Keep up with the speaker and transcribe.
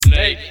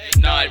Late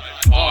night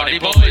party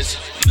boys.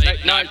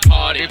 Late night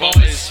party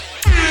boys.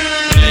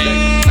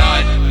 Late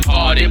night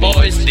party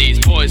boys. These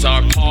boys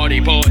are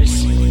party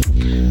boys.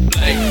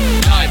 Late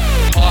night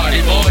party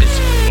boys.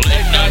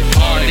 Late night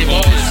party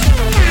boys.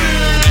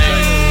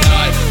 Late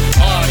night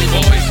party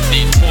boys.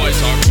 These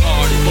boys are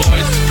party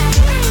boys.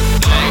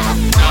 Late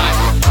night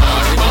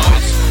party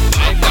boys.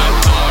 Late night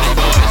party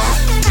boys.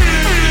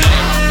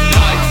 Late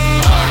night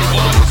party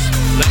boys.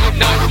 Late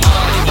night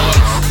party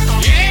boys.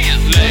 Yeah.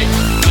 Late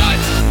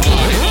night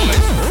party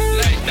boys.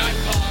 Late night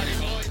party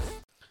boys.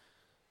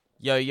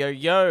 Yo, yo,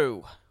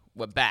 yo.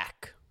 We're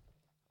back.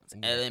 It's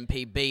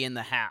LNPB in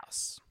the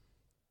house.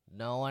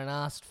 No one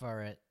asked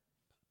for it,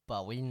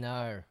 but we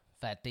know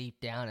that deep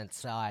down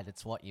inside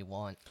it's what you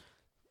want.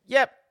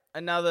 Yep,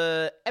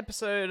 another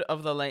episode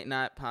of the Late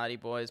Night Party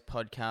Boys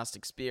podcast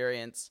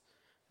experience.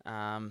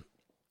 And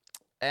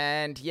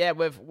yeah,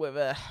 we've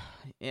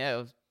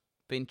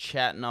been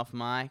chatting off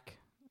mic.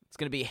 It's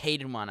gonna be a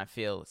heated one, I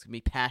feel. It's gonna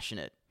be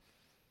passionate.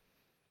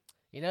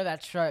 You know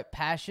that show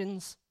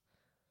Passions?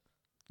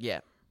 Yeah.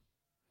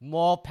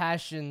 More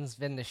passions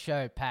than the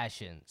show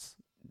Passions.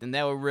 And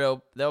they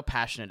were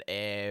passionate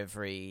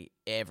every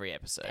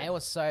episode. They were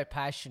so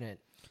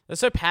passionate. They're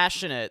so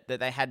passionate that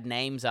they had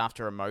names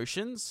after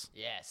emotions.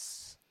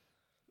 Yes.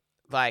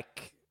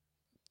 Like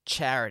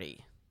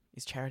charity.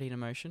 Is charity an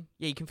emotion?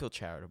 Yeah, you can feel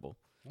charitable.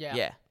 Yeah.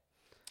 Yeah.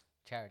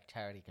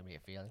 Charity can be a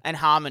feeling. And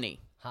harmony.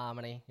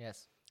 Harmony,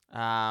 yes.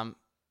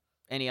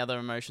 Any other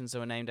emotions that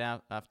were named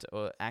out after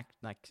or act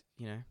like,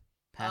 you know,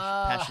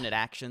 passionate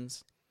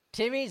actions?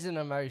 Timmy's an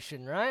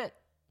emotion, right?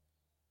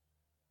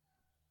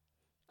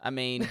 I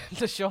mean,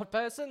 The short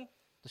person?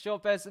 The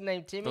short person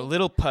named Timmy? the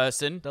little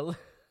person.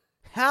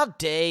 How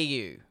dare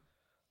you?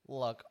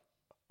 Look,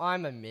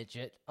 I'm a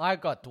midget. I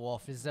got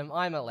dwarfism.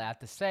 I'm allowed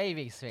to say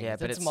these things. Yeah,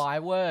 but it's it's- my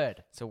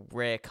word. It's a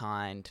rare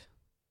kind.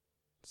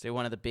 So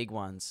one of the big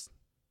ones.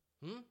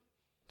 Hmm?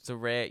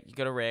 You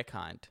got a rare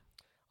kind.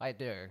 I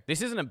do.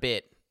 This isn't a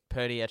bit.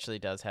 Purdy actually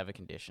does have a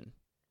condition.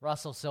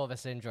 Russell Silver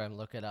syndrome,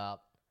 look it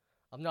up.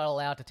 I'm not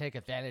allowed to take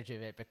advantage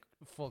of it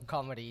for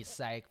comedy's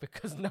sake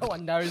because no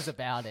one knows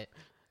about it.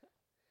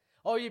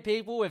 All you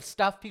people with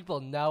stuff people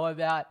know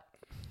about,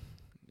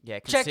 Yeah,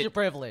 check your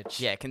privilege.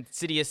 Yeah,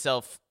 consider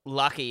yourself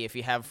lucky if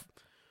you have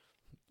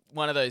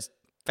one of those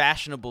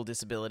fashionable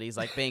disabilities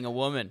like being a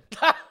woman.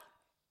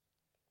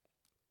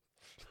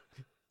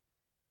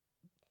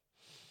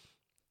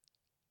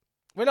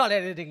 We're not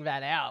editing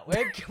that out.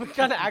 We're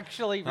going to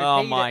actually repeat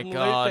Oh my it and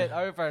God. loop it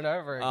over and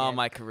over again. Oh,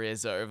 my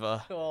career's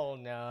over. Oh,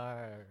 no.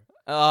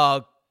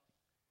 Oh,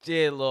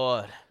 dear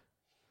Lord.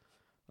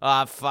 Oh,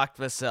 I fucked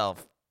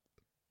myself.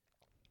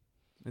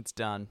 It's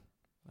done.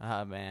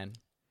 Ah, man.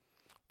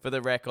 For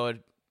the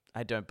record,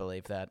 I don't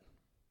believe that.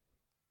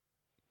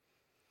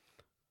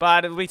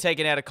 But it'll be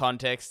taken out of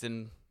context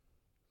and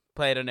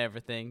played on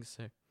everything,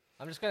 so...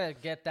 I'm just going to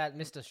get that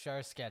Mr.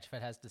 Show sketch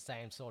that has the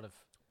same sort of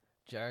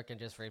joke and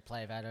just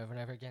replay that over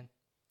and over again.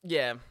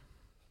 Yeah.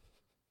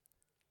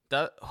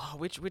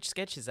 Which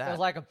sketch is that?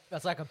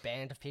 There's like a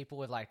band of people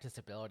with like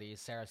disabilities.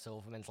 Sarah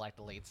Silverman's like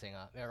the lead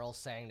singer. They're all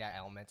saying their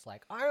ailments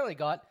like, I only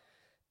got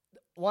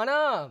one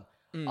arm.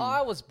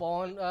 I was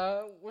born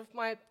with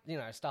my,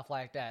 stuff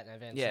like that. And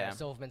then Sarah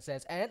Silverman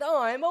says, and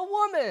I'm a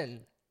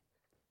woman.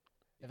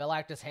 They're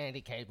like this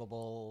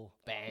handy-capable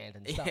band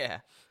and stuff. Yeah.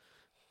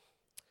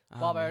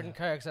 Bob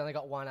Odenkirk's only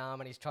got one arm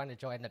and he's trying to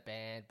join the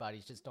band, but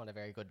he's just not a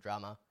very good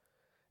drummer.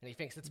 And he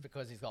thinks it's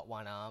because he's got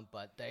one arm,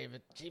 but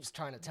David keeps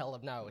trying to tell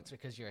him, no, it's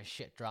because you're a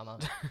shit drummer.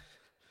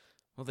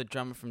 Well, the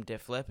drummer from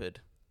Def Leppard.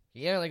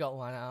 He only got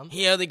one arm.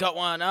 He only got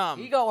one arm.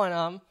 He got one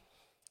arm.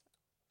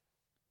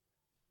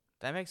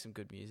 That makes some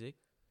good music.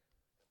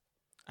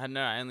 I don't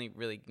know. I only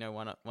really know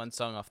one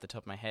song off the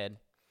top of my head.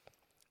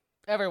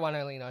 Everyone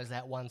only knows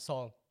that one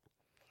song.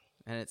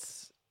 And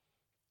it's...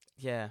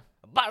 Yeah.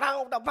 What's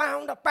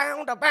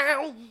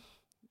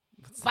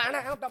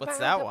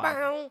that one?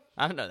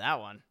 I don't know that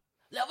one.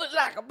 Love is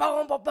like a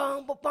bomb, bomb,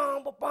 bomb,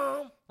 bomb,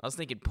 bomb. I was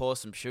thinking Pour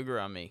Some Sugar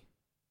on Me.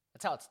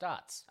 That's how it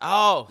starts.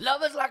 Oh!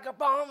 Love is like a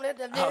bomb, let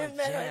the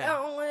yeah.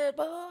 only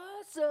put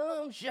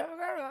some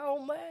sugar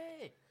on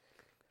me.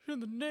 In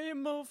the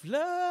name of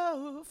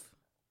love.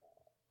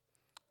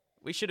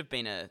 We should have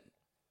been a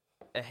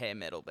hair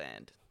metal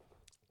band.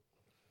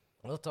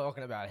 We were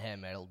talking about hair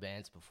metal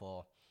bands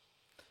before.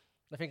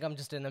 I think I'm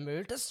just in the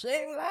mood to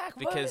sing like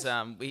Because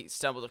voice. we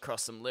stumbled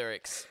across some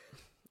lyrics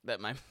that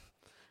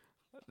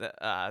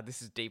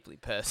this is deeply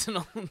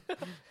personal.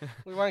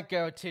 We won't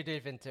go too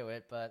deep into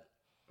it, but...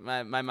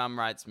 My mum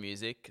writes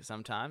music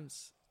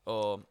sometimes,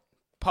 or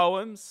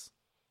poems,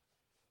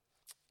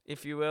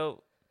 if you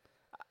will,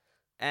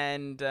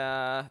 and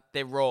they're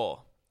raw.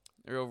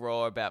 They're real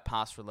raw about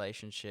past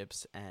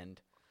relationships, and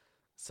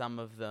some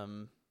of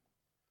them,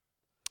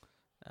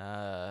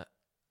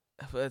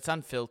 it's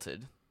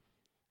unfiltered,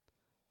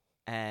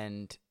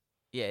 and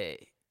yeah,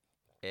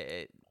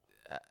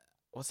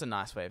 what's a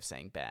nice way of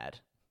saying bad?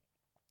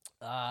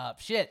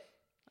 Shit.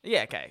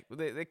 Yeah, okay,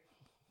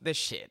 they're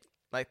shit.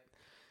 Like,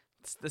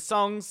 the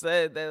songs,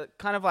 they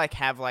kind of like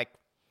have like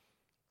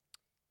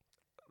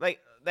like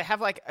they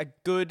have like a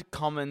good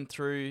common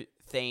through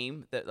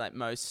theme that like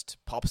most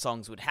pop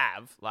songs would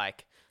have.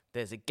 Like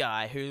there's a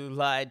guy who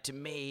lied to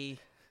me,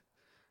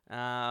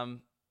 and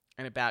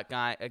about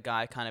a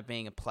guy kind of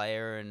being a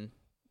player and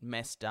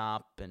messed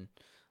up and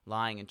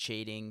lying and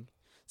cheating.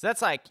 So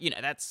that's like,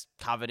 that's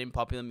covered in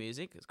popular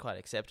music. It's quite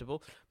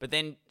acceptable. But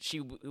then she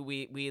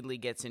weirdly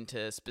gets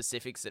into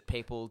specifics that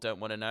people don't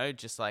want to know.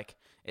 Just like,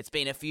 it's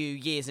been a few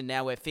years and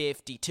now we're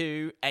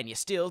 52 and you're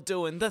still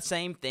doing the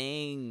same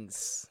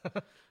things.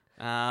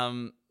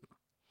 So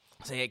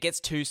yeah, it gets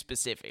too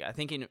specific. I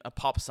think in a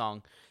pop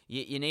song,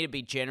 you need to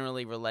be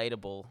generally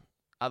relatable.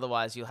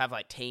 Otherwise, you'll have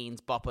like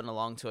teens bopping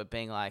along to it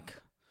being like,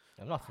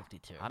 I'm not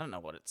 52. I don't know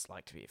what it's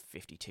like to be a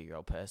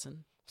 52-year-old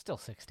person. Still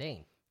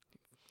 16.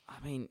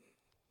 I mean,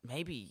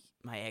 maybe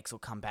my ex will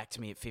come back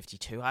to me at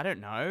 52. I don't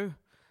know.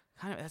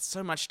 That's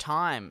so much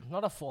time.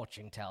 Not a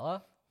fortune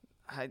teller.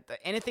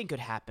 Anything could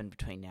happen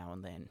between now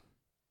and then.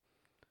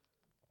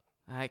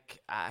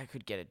 Like, I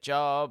could get a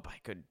job. I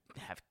could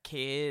have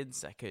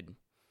kids. I could,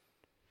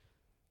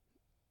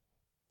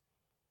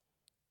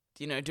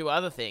 do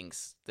other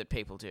things that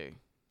people do.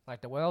 Like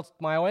the world's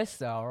my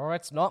oyster, or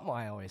it's not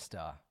my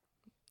oyster.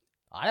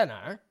 I don't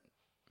know.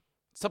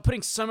 Stop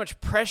putting so much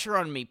pressure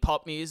on me,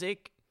 pop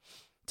music,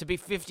 to be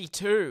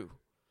 52.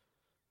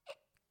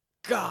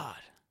 God.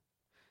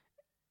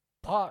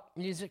 Pop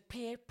music,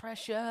 peer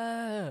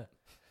pressure.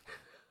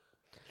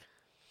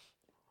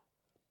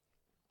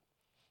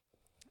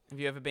 Have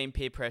you ever been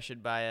peer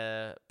pressured by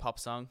a pop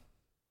song?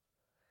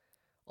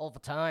 All the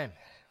time.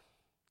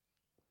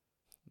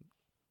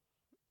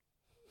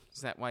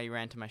 Is that why you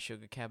ran to my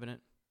sugar cabinet?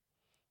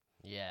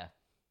 Yeah.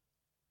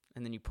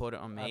 And then you poured it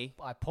on me?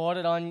 I poured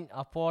it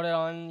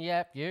on,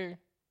 you.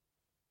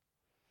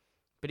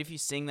 But if you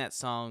sing that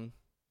song,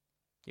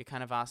 you're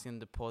kind of asking them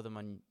to pour them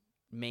on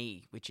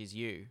me, which is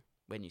you,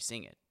 when you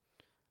sing it.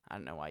 I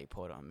don't know why you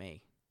poured it on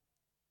me.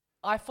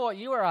 I thought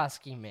you were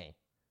asking me.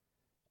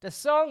 The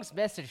song's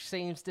message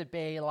seems to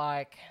be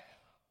like,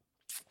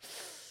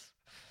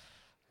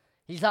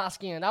 he's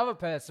asking another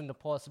person to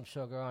pour some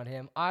sugar on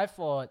him. I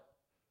thought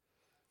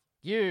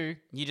you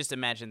just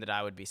imagined that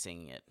I would be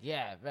singing it.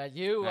 Yeah, but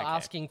you were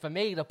asking for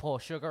me to pour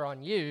sugar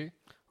on you.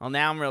 Well,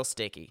 now I'm real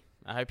sticky.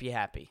 I hope you're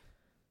happy.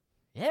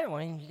 Yeah,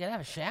 well, you gotta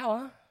have a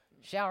shower.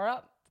 Shower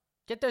up.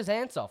 Get those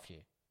ants off you.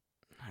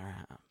 All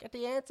right. Get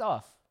the ants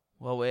off.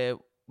 Well,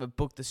 we've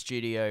booked the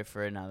studio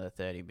for another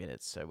 30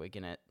 minutes, so we're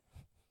gonna,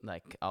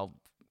 I'll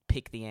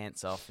pick the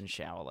ants off and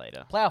shower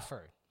later. Plow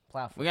through.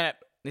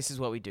 This is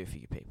what we do for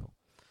you people.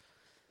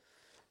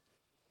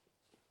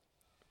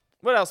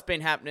 What else been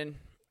happening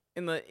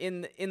in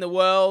the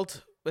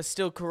world? We're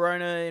still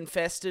corona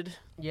infested.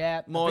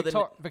 Yeah,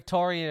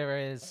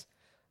 Victoria is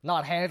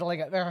not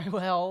handling it very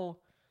well.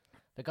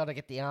 They got to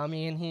get the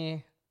army in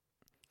here.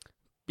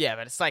 Yeah,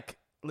 but it's like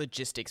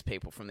logistics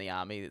people from the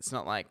army. It's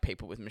not like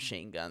people with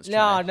machine guns They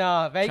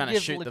trying to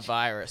give shoot the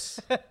virus.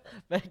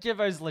 They give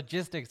those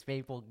logistics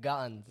people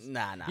guns.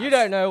 Nah. You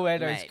don't know where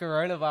those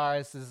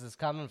coronaviruses is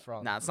coming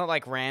from. Nah, it's not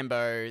like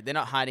Rambo. They're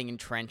not hiding in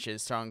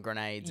trenches throwing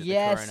grenades at the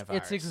Yes, coronavirus.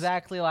 it's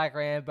exactly like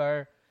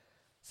Rambo.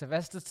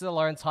 Sylvester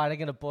Stallone's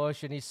hiding in a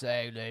bush and he's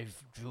saying, they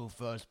drew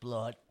first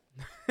blood.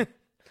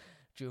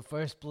 Drew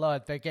first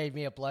blood. They gave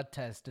me a blood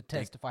test to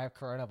test if I have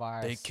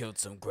coronavirus. They killed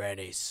some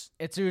grannies.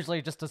 It's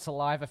usually just a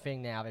saliva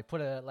thing now. They put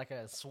a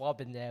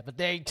swab in there, but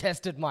they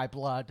tested my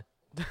blood.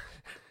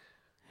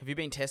 Have you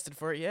been tested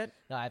for it yet?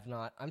 No, I've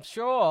not. I'm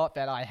sure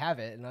that I have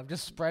it, and I'm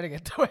just spreading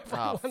it to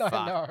everyone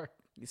I know.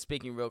 You're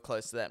speaking real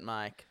close to that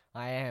mic.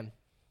 I am.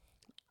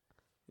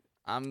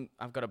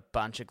 I've got a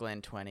bunch of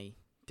Glen 20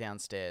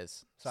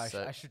 downstairs. So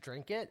I should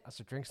drink it? I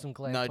should drink some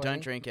Glen 20? No,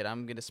 don't drink it.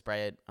 I'm going to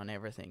spray it on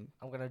everything.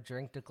 I'm going to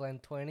drink the Glen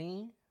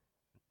 20.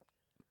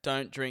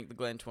 Don't drink the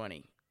Glen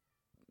 20.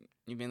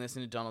 You've been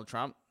listening to Donald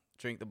Trump?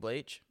 Drink the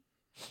bleach.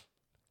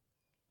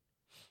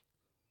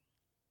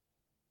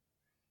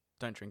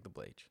 Don't drink the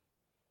bleach.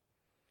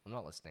 I'm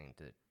not listening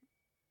to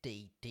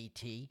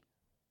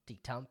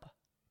D-Tump,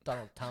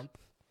 Donald Tump.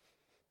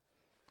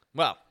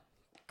 Well,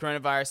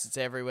 coronavirus, it's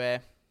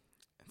everywhere.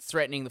 It's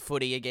threatening the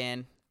footy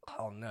again.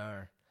 Oh,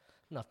 no.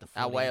 Not the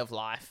footy. Our way of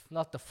life.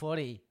 Not the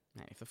footy.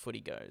 Man, if the footy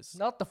goes.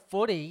 Not the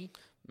footy.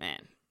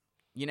 Man,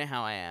 you know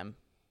how I am.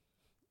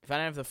 If I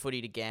don't have the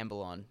footy to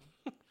gamble on,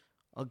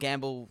 I'll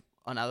gamble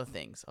on other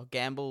things. I'll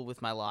gamble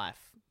with my life.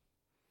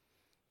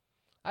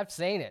 I've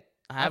seen it.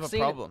 I have a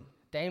problem.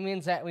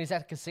 Damien's when he's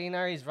at the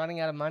casino, he's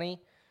running out of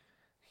money.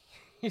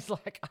 He's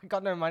like, I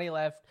got no money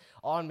left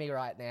on me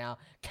right now.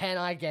 Can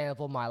I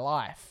gamble my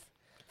life?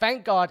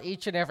 Thank God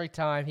each and every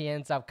time he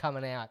ends up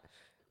coming out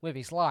with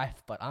his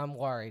life, but I'm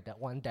worried that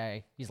one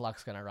day his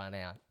luck's going to run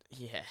out.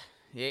 Yeah,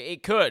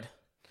 it could.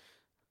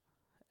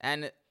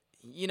 And,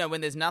 when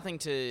there's nothing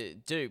to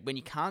do, when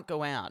you can't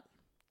go out,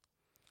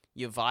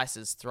 your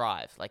vices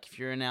thrive. Like, if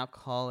you're an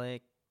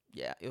alcoholic,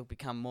 yeah, you'll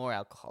become more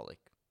alcoholic.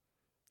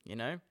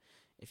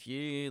 If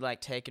you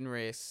like taking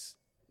risks,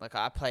 like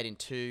I played in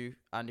 2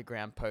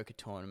 underground poker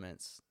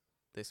tournaments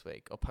this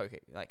week, or poker,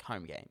 like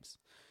home games.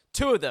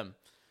 2 of them,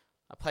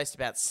 I placed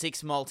about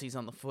 6 multis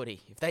on the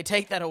footy. If they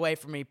take that away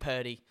from me,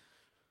 Purdy.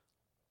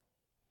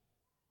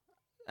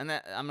 And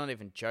that I'm not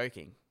even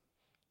joking.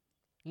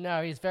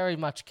 No, he's very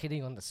much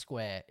kidding on the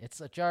square. It's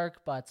a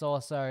joke, but it's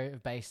also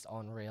based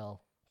on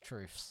real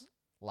truths.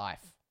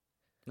 Life.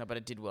 No, but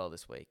it did well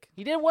this week.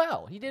 He did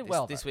well. He did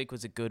well. This week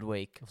was a good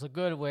week. It was a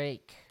good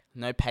week.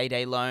 No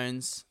payday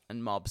loans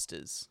and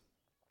mobsters.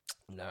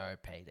 No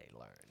payday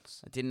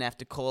loans. I didn't have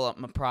to call up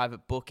my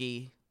private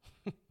bookie.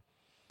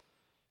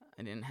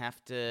 I didn't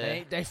have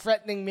to... They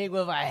threatening me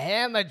with a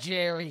hammer,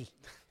 Jerry.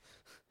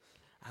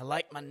 I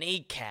like my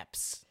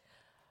kneecaps.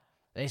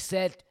 They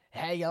said,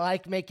 hey, you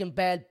like making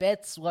bad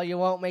bets? Well, you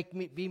won't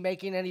be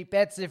making any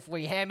bets if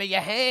we hammer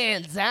your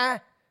hands, huh?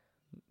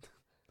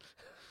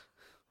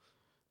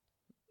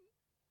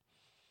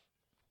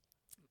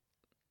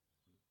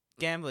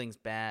 Gambling's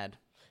bad.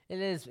 It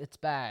is. It's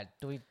bad.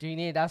 Do you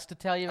need us to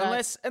tell you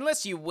that?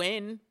 Unless you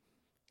win.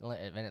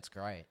 Then it's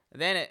great.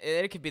 Then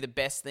it could be the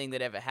best thing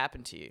that ever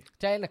happened to you.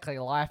 Technically,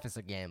 life is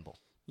a gamble.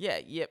 Yeah,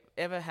 yep.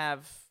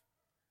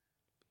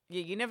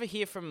 You never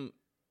hear from...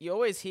 You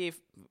always hear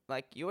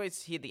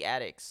the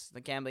addicts,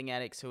 the gambling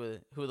addicts who are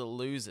the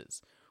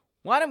losers.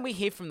 Why don't we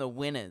hear from the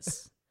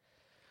winners?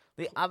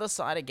 The other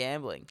side of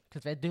gambling.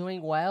 Because they're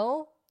doing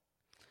well.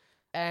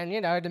 And,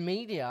 the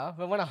media,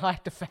 they want to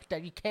hide the fact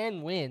that you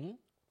can win.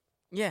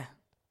 Yeah.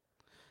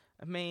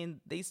 I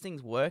mean, these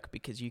things work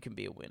because you can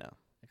be a winner.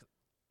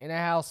 You know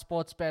how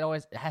sports bet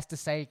always has to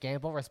say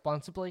gamble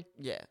responsibly?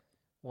 Yeah.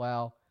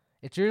 Well,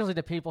 it's usually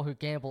the people who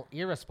gamble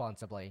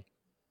irresponsibly.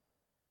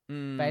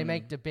 They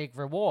make the big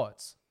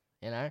rewards,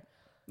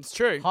 It's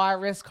true. High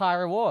risk, high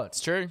rewards.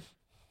 It's true.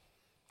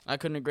 I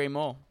couldn't agree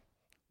more.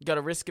 You got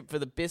to risk it for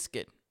the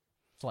biscuit.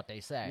 That's what they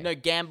say. No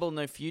gamble,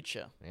 no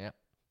future. Yep.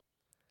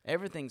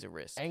 Everything's a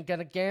risk. Ain't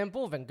gonna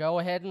gamble, then go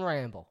ahead and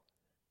ramble.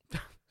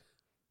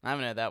 I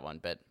haven't heard that one,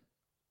 but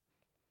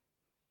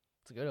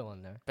It's a good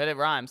one, though. but it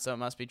rhymes, so it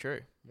must be true.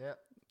 Yep.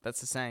 That's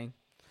the saying.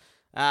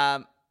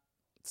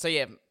 So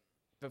yeah,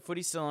 but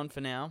footy's still on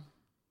for now,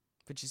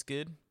 which is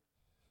good.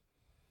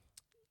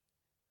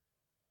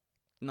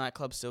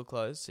 Nightclub's still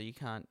closed, so you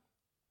can't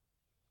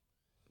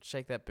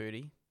shake that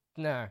booty.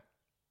 No.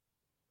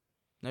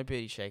 No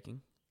booty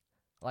shaking.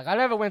 Like, I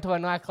never went to a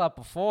nightclub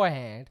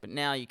beforehand, But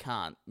now you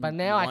can't. but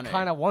now I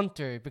kind of want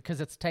to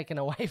because it's taken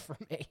away from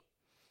me.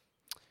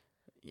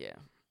 Yeah.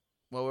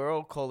 Well, we're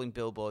all calling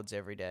billboards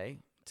every day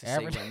to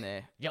see when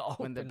they're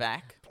when they're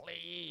back.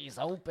 Please,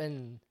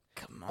 open.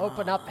 Come on.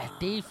 Open up that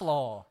D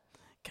floor.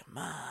 Come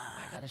on.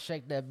 I gotta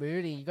shake that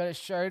booty. You gotta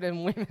show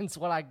them women's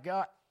what I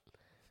got.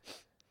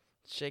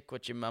 Shake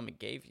what your mama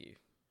gave you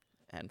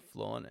and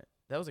flaunt it.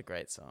 That was a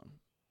great song.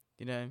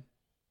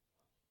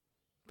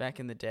 Back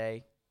in the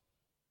day.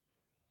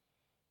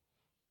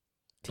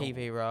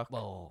 TV rock.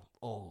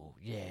 Oh,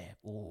 yeah.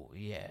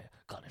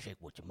 Gotta shake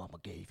what your mama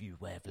gave you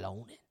and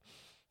flaunt it.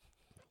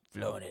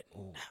 Flaunt it.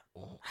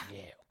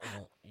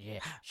 Yeah.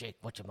 Shake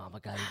what your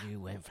mama gave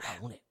you and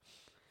flaunt it.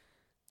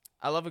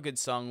 I love a good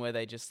song where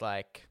they just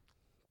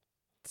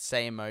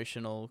say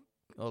emotional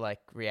or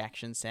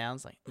reaction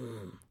sounds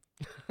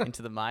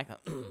into the mic.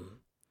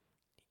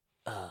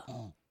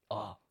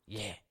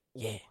 Yeah.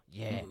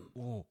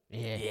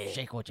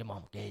 Shake what your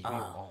mama gave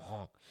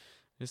you.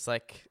 Just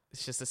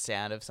it's just the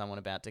sound of someone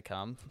about to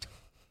come.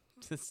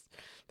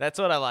 That's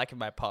what I like in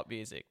my pop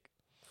music.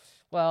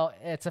 Well,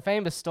 it's a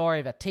famous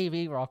story that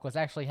TV Rock was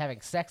actually having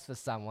sex with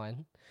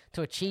someone.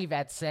 To achieve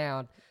that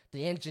sound,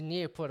 the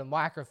engineer put a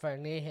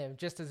microphone near him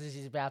just as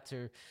he's about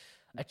to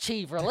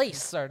achieve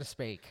release, so to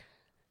speak.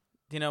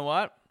 You know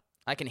what?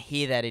 I can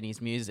hear that in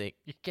his music.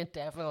 You can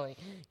definitely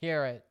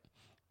hear it.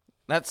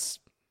 That's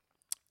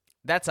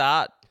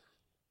art.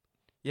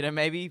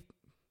 Maybe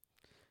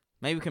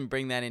we can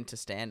bring that into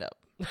stand-up.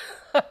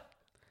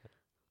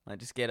 I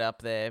just get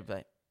up there,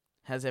 but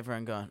how's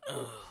everyone going?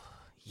 Oh,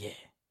 yeah.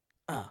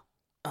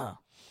 I'm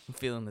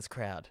feeling this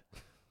crowd.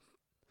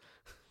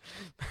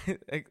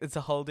 It's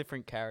a whole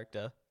different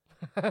character.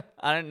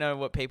 I don't know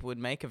what people would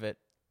make of it.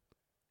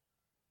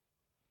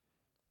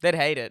 They'd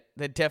hate it.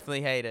 They'd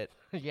definitely hate it.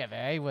 Yeah,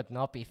 they would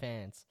not be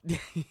fans.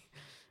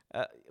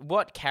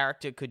 What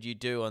character could you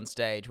do on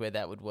stage where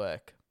that would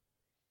work?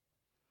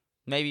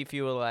 Maybe if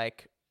you were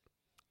like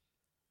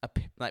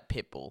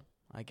Pitbull,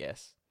 I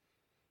guess.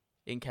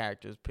 In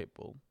character as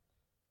Pitbull.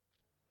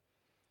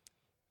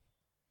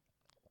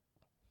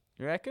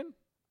 You reckon?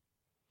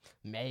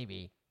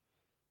 Maybe.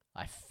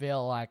 I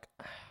feel like,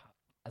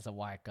 as a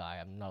white guy,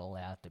 I'm not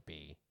allowed to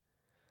be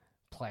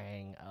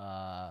playing,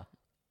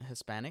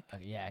 Hispanic?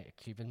 A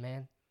Cuban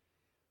man.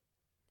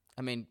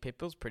 I mean,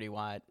 Pitbull's pretty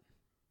white.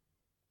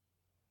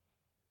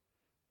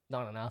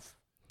 Not enough.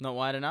 Not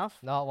white enough?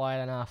 Not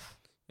white enough.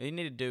 All you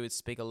need to do is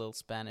speak a little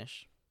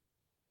Spanish.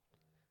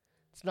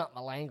 It's not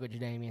my language,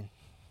 Damien.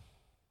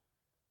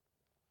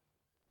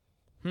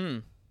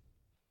 It's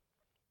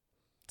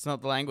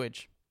not the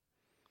language.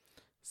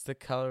 It's the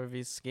color of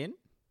his skin.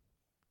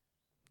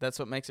 That's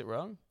what makes it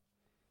wrong.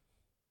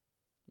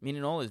 I mean,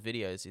 in all his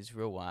videos, he's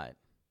real white.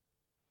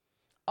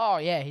 Oh,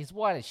 yeah, he's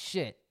white as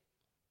shit.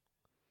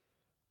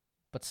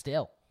 But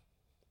still.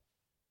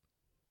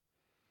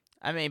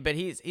 I mean, but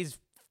he's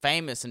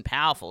famous and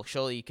powerful.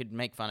 Surely you could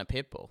make fun of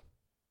Pitbull.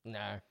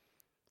 No.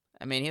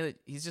 I mean,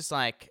 he's just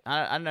like,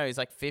 I don't know, he's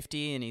like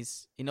 50 and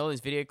he's, in all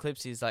his video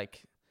clips, he's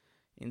like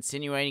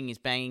insinuating he's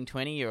banging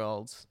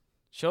 20-year-olds.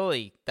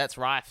 Surely that's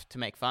rife to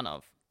make fun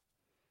of.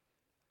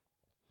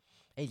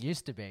 It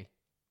used to be.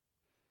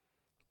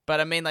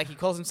 But I mean, like, he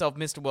calls himself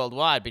Mr.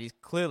 Worldwide, but he's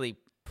clearly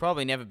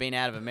probably never been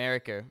out of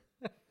America.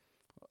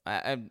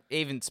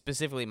 Even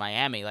specifically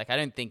Miami. Like, I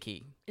don't think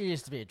he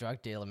used to be a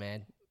drug dealer,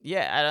 man.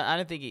 Yeah, I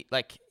don't think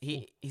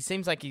he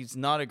seems like he's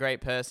not a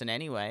great person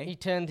anyway. He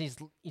turned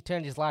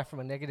his life from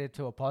a negative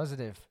to a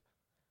positive.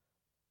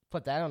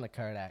 Put that on the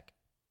Kodak.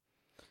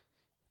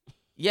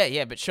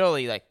 Yeah, but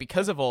surely, like,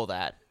 because of all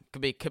that,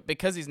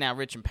 because he's now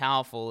rich and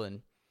powerful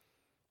and,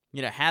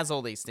 you know, has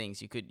all these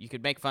things, you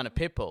could make fun of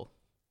Pitbull.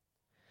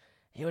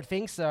 You would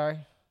think so.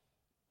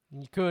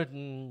 You could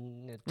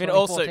in 2014. I mean,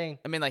 also,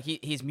 I mean, like,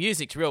 his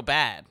music's real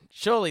bad.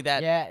 Surely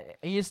that... Yeah,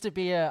 he used to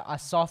be a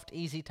soft,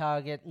 easy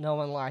target. No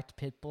one liked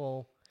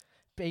Pitbull.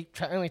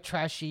 Only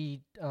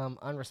trashy,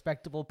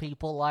 unrespectable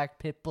people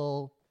liked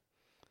Pitbull.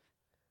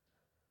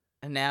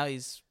 And now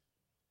he's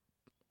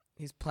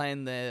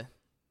playing the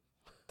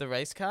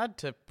race card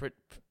to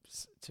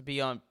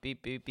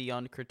be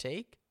beyond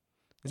critique.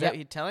 Is that what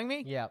you're telling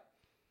me? Yep.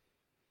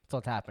 That's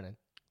what's happening.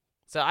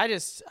 So I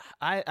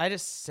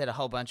just said a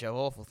whole bunch of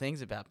awful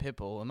things about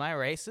Pitbull. Am I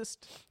racist?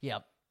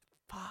 Yep.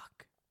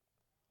 Fuck.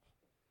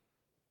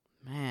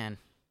 Man.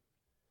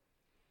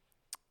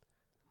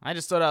 I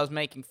just thought I was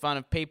making fun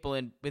of people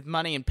with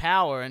money and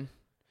power, and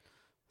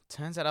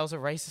turns out I was a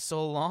racist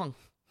all along.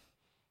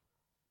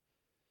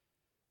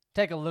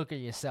 Take a look at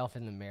yourself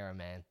in the mirror,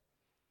 man.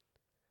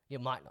 You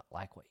might not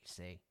like what you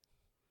see.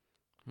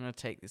 I'm going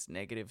to take this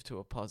negative to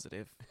a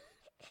positive.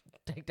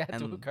 Take that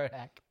to a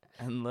Kodak.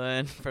 And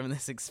learn from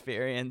this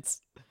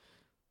experience.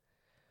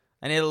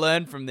 I need to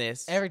learn from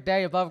this. Every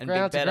day above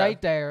ground's a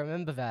great day.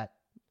 Remember that.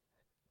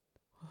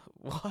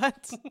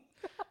 What?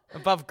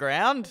 Above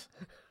ground?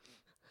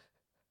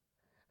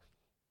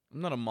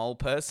 I'm not a mole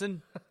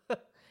person.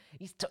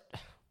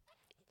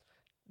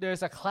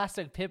 There's a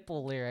classic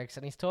Pitbull lyrics,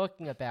 and he's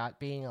talking about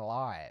being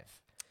alive.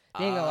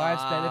 Being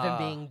alive's better than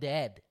being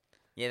dead.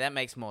 Yeah, that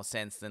makes more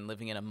sense than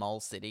living in a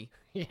mole city.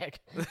 Yeah.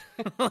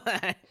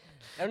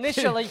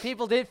 Initially,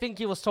 people did think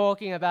he was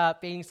talking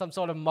about being some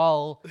sort of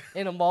mole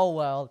in a mole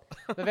world.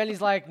 But then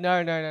he's like, no.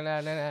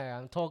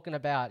 I'm talking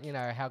about, you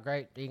know, how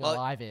great being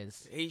alive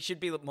is. He should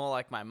be more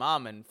like my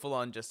mum and full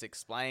on just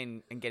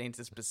explain and get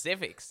into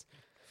specifics.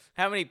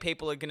 How many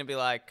people are going to be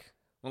like,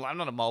 well, I'm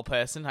not a mole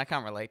person. I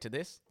can't relate to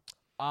this.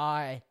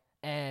 I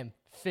am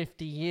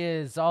 50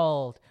 years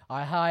old.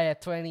 I hire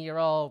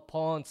 20-year-old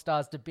porn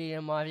stars to be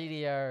in my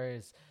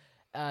videos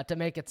to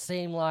make it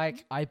seem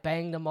like I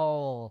banged them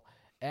all.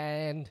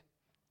 And,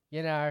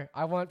 you know,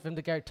 I want them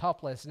to go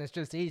topless, and it's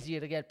just easier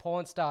to get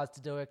porn stars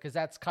to do it because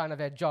that's kind of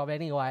their job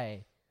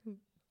anyway.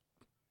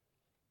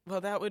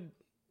 Well, that would...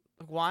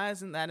 Why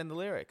isn't that in the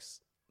lyrics?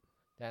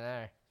 Don't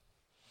know.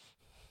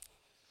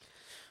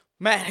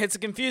 Man, it's a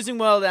confusing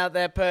world out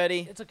there,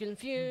 Purdy. It's a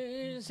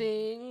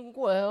confusing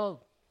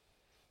world.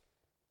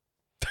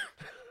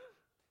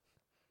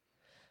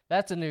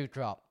 That's a new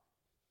drop.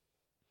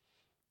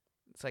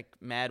 It's like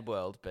Mad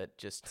World, but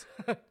just...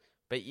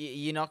 But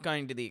you're not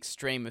going to the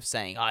extreme of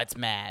saying, oh, it's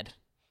mad.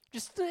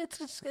 It's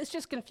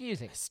just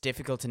confusing. It's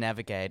difficult to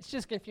navigate. It's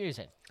just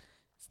confusing.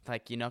 It's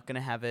like you're not going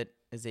to have it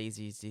as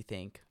easy as you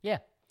think. Yeah.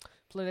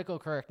 Political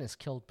correctness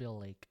killed Bill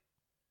Leak.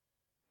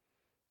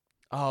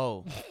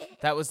 Oh,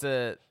 that was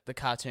the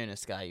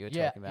cartoonist guy you were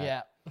talking about.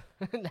 Yeah.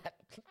 That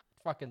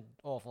fucking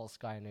awful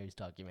Sky News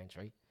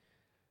documentary.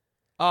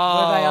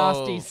 Oh. Where they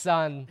asked his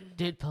son,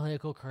 did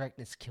political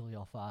correctness kill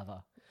your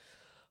father?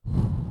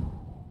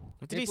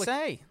 What did he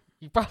say?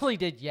 He probably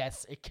did,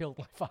 yes, it killed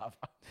my father.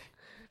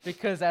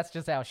 Because that's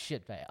just how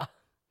shit they are.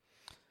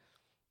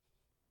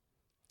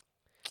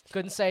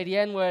 Couldn't say the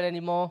N-word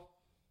anymore.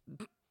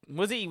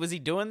 Was he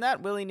doing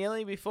that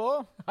willy-nilly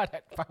before? I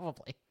don't,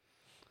 probably.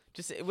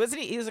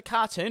 Wasn't he? He was a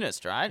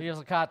cartoonist, right? He was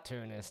a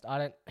cartoonist.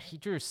 He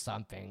drew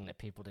something that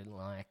people didn't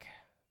like.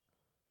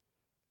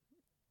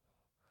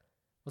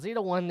 Was he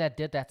the one that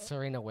did that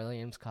Serena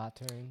Williams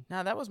cartoon?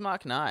 No, that was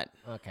Mark Knight.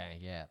 Okay,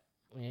 yeah.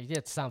 He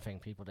did something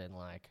people didn't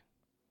like.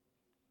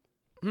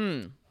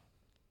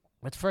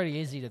 It's pretty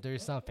easy to do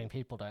something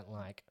people don't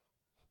like.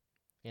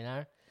 You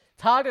know?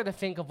 It's harder to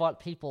think of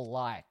what people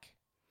like.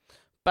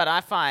 But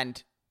I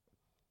find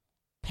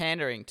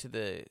pandering to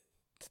the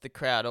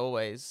crowd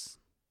always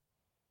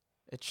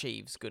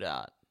achieves good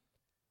art.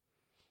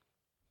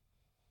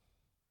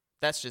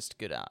 That's just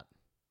good art.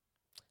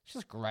 It's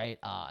just great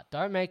art.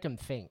 Don't make them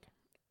think.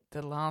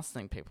 The last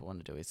thing people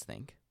want to do is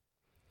think.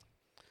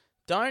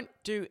 Don't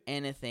do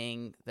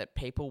anything that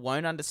people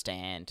won't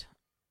understand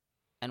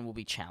and will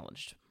be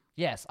challenged.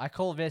 Yes, I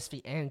call this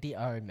the Andy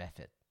O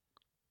method.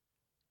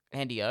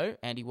 Andy O?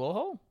 Andy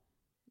Warhol?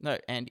 No,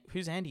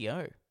 who's Andy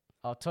O?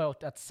 I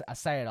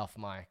say it off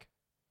mic.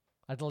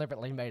 I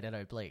deliberately made it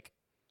oblique.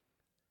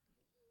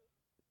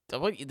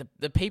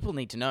 The people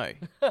need to know.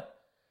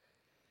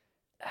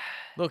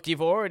 Look,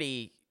 you've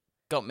already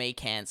got me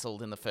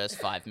cancelled in the first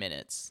 5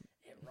 minutes.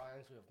 It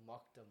rhymes with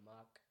mock to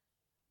muck.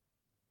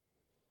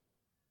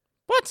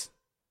 What?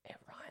 It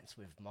rhymes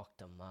with mock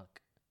to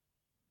muck.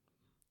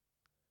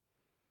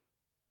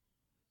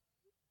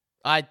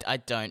 I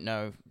don't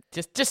know.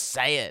 Just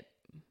say it.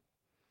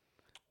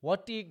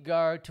 What do you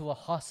go to a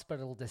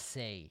hospital to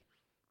see?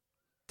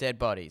 Dead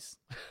bodies.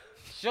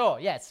 Sure,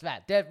 yes,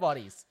 Matt, dead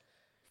bodies.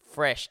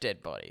 Fresh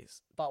dead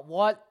bodies. But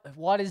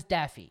what is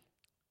Daffy?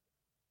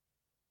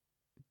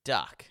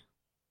 Duck.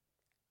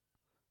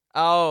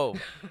 Oh,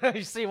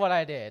 You see what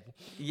I did?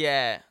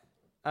 yeah.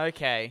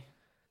 Okay.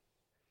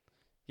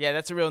 Yeah,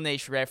 that's a real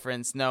niche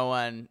reference no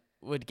one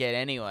would get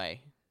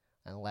anyway.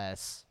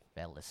 Unless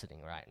they're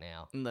listening right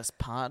now. Unless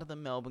part of the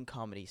Melbourne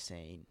comedy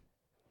scene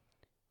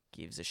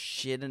gives a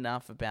shit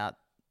enough about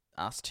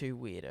us two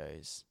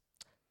weirdos.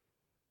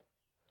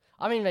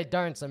 I mean, they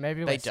don't, so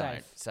maybe They we're don't.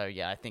 safe. So,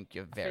 yeah, I think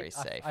you're very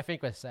safe. I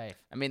think we're safe.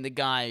 I mean, the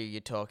guy who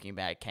you're talking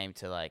about came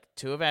to, like,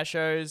 2 of our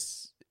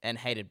shows and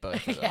hated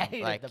both of them.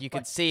 Hated Like, them you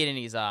both. could see it in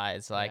his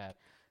eyes. Like, Yeah.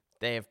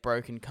 they have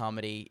broken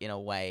comedy in a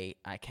way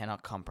I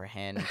cannot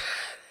comprehend.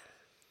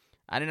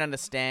 I don't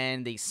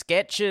understand these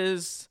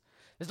sketches.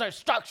 There's no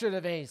structure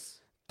to these.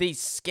 These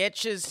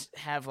sketches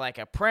have, like,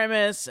 a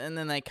premise, and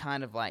then they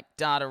kind of, like,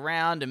 dart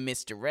around and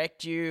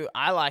misdirect you.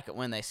 I like it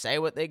when they say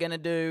what they're going to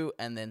do,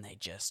 and then they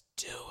just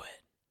do it.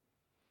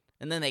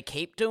 And then they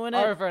keep doing it.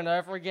 Over and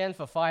over again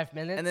for 5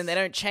 minutes. And then they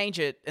don't change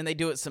it, and they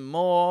do it some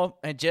more.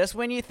 And just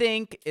when you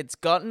think it's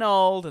gotten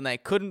old and they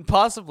couldn't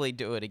possibly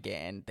do it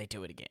again, they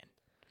do it again.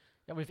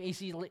 Yeah, with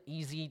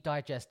easy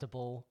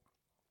digestible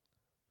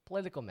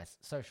political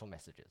social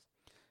messages.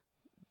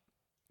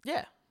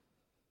 Yeah.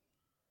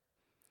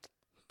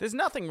 There's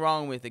nothing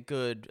wrong with a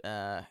good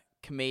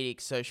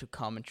comedic social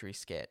commentary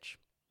sketch.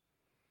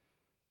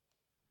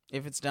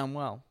 If it's done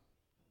well.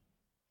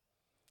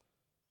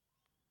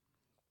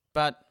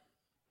 But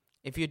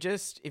if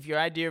your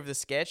idea of the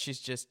sketch is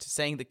just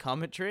saying the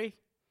commentary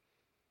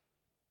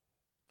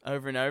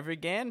over and over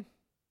again,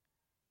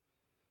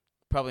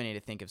 probably need to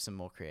think of some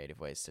more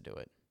creative ways to do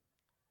it.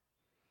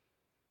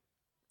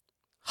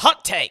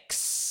 Hot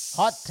takes!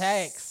 Hot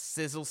takes.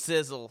 Sizzle,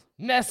 sizzle.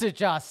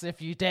 Message us if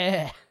you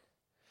dare.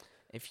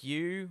 If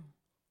you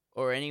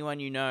or anyone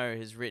you know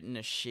has written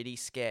a shitty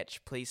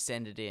sketch, please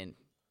send it in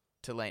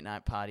to Late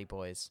Night Party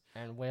Boys.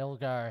 And we'll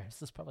go,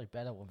 this is probably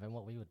better than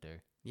what we would do.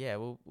 Yeah,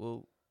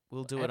 we'll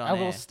do it And on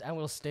air. And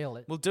we'll steal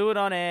it. We'll do it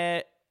on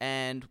air,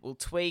 and we'll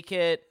tweak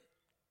it,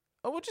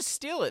 or we'll just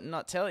steal it and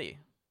not tell you.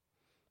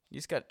 You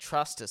just got to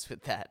trust us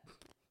with that.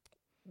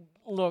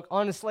 Look,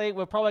 honestly,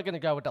 we're probably going to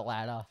go with the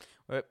latter.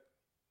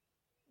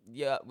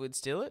 Yeah, we'd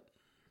steal it?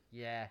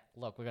 Yeah,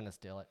 look, we're going to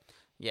steal it.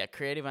 Yeah,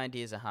 creative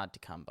ideas are hard to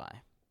come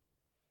by.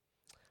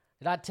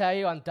 Did I tell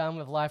you I'm done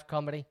with live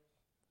comedy?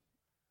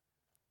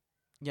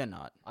 You're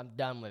not. I'm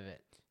done with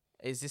it.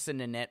 Is this a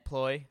Nanette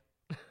ploy?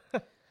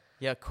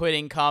 You're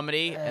quitting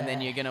comedy, and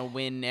then you're going to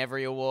win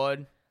every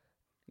award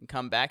and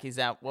come back? Is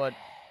that what...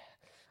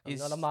 I'm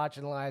not a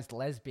marginalized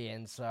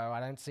lesbian, so I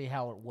don't see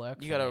how it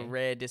works. You got a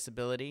rare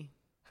disability?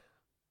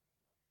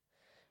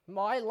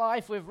 My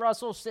life with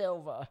Russell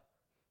Silver.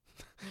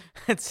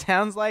 It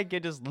sounds like you're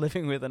just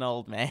living with an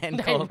old man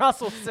Named called...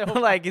 Russell Silver.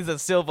 Like he's a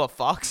silver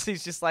fox.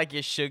 He's just like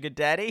your sugar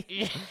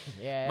daddy.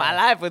 Yeah. My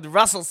life with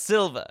Russell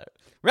Silver.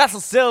 Russell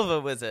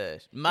Silver was a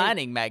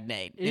mining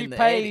magnate He in the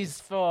pays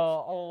 80s. for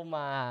all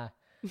my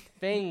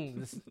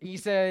things. He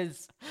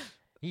says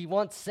he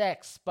wants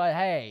sex, but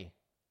hey,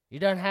 you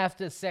don't have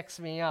to sex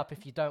me up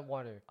if you don't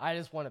want to. I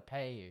just want to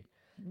pay you.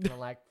 And I'm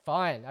like,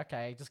 fine,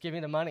 okay, just give me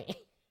the money.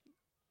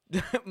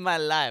 My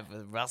life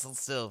with Russell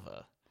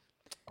Silver.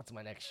 That's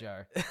my next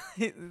show.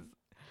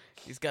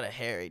 He's got a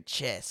hairy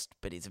chest,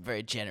 but he's a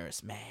very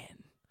generous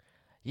man.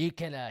 You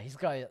can, he's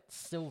got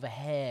silver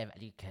hair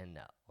and you can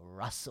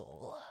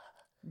rustle.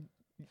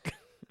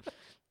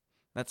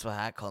 That's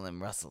why I call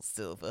him Russell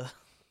Silver.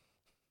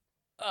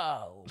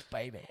 Oh,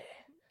 baby.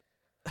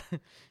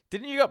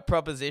 Didn't you got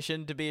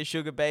propositioned to be a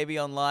sugar baby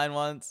online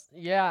once?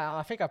 Yeah,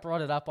 I think I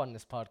brought it up on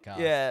this podcast.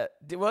 Yeah.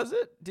 Was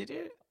it? Did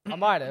you? I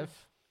might have.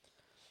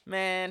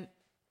 Man,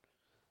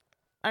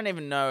 I don't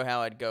even know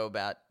how I'd go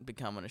about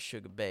becoming a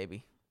sugar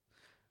baby.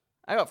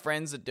 I got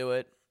friends that do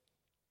it,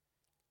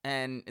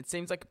 and it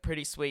seems like a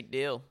pretty sweet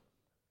deal.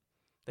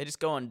 They just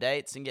go on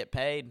dates and get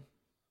paid.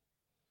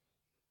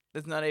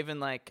 There's not even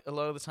like, a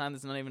lot of the time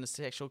there's not even a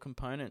sexual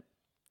component.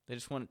 They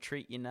just want to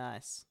treat you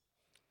nice.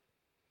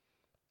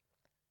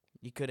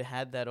 You could have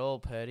had that all,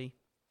 Purdy.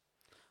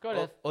 Could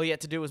have. All you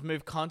had to do was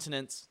move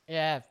continents.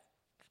 Yeah,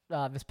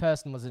 this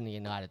person was in the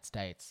United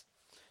States.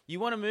 You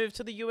want to move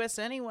to the US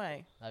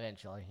anyway.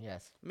 Eventually,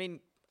 yes. I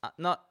mean,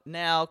 not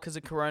now because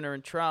of Corona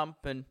and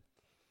Trump and...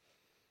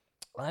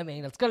 I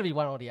mean, it's going to be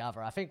one or the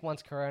other. I think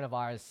once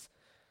coronavirus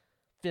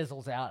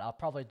fizzles out, I'll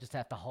probably just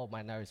have to hold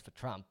my nose for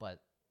Trump, but,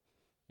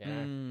 you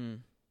know.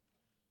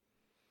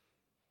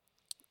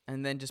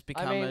 And then just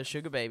become a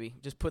sugar baby.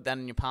 Just put that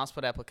in your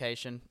passport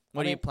application.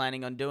 What are you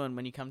planning on doing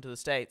when you come to the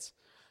States?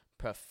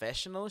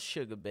 Professional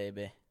sugar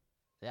baby.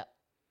 Yeah.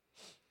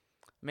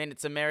 I mean,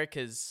 it's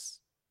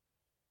America's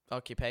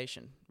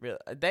occupation. Really,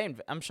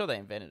 I'm sure they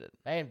invented it.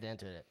 They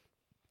invented it.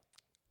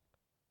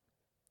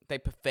 They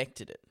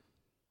perfected it.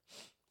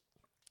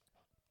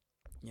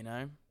 You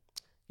know?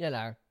 You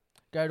know,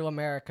 go to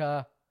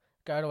America,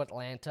 go to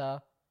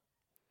Atlanta,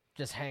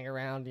 just hang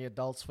around the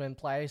Adult Swim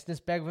place,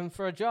 just beg them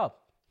for a job.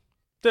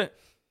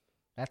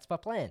 That's my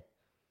plan.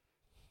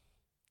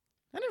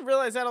 I didn't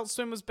realize Adult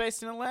Swim was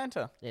based in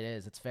Atlanta. It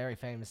is. It's very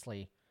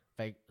famously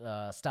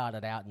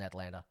started out in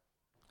Atlanta.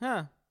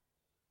 Huh.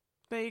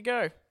 There you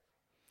go.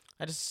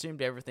 I just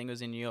assumed everything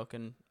was in New York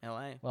and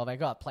LA. Well, they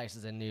got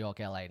places in New York,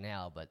 LA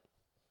now, but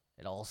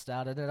it all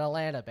started in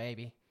Atlanta,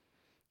 baby.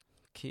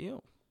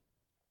 Cool.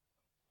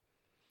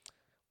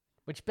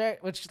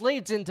 Which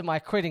leads into my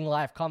quitting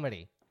live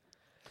comedy.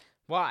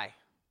 Why?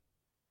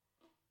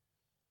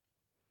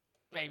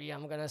 Maybe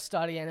I'm going to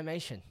study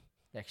animation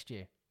next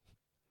year.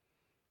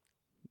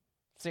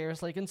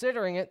 Seriously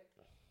considering it.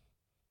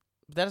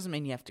 That doesn't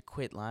mean you have to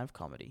quit live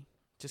comedy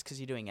just because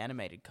you're doing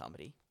animated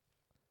comedy.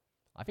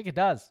 I think it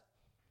does.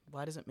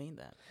 Why does it mean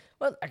that?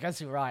 Well, I guess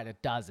you're right.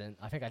 It doesn't.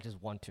 I think I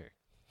just want to.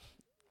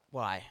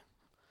 Why?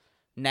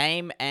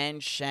 Name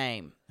and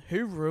shame.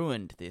 Who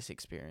ruined this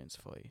experience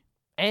for you?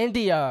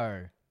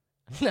 Andy-O.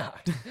 No.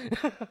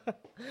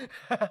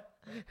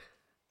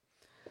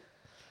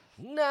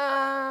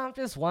 Nah, I'm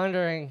just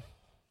wondering.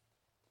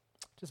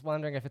 Just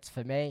wondering if it's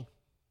for me.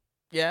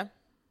 Yeah?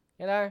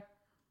 You know?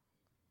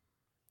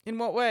 In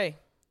what way?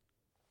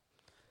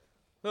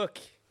 Look,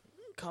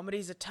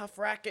 comedy's a tough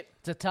racket.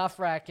 It's a tough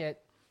racket.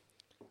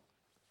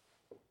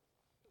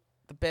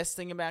 The best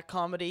thing about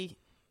comedy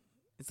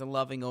is the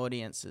loving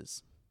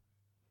audiences.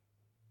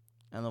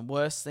 And the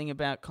worst thing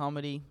about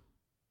comedy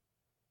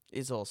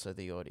is also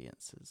the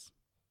audiences.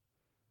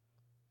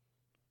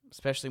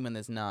 Especially when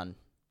there's none.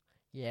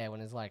 Yeah, when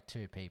there's like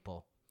two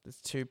people.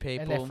 There's two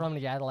people. And they're from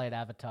the Adelaide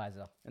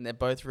Advertiser. And they're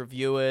both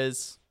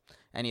reviewers.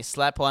 And you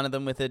slap one of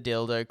them with a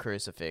dildo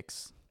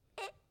crucifix.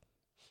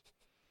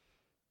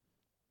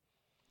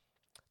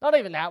 Not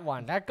even that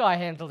one. That guy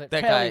handled it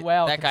fairly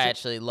well. That guy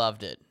actually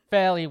loved it.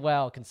 Fairly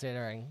well,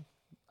 considering.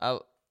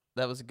 Oh,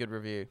 that was a good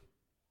review.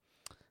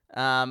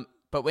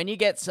 But when you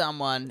get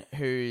someone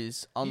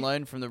who's on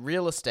loan from the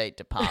real estate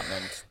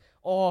department...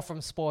 Or from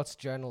sports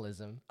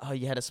journalism. Oh,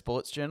 you had a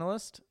sports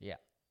journalist? Yeah.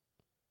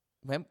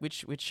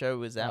 Which show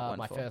was that one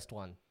my for? first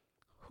one.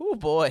 Oh,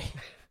 boy.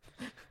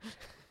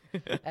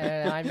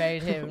 And I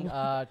made him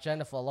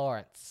Jennifer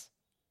Lawrence.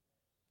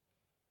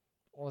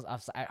 What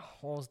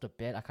was the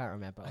bit? I can't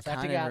remember. I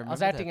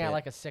was acting out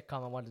like a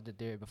sitcom I wanted to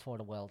do before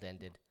the world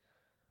ended.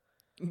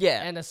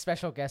 Yeah. And a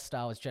special guest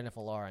star was Jennifer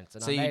Lawrence.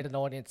 And I made an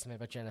audience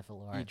member Jennifer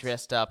Lawrence. You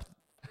dressed up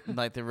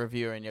like the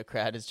reviewer in your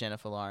crowd as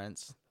Jennifer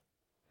Lawrence.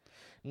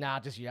 Nah, I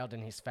just yelled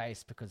in his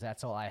face because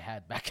that's all I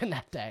had back in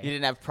that day. You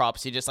didn't have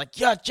props. You're just like,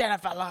 you're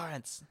Jennifer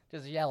Lawrence.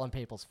 Just yell in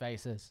people's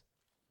faces.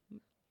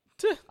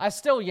 I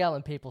still yell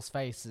in people's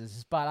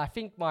faces, but I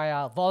think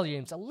my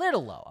volume's a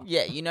little lower.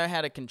 Yeah, you know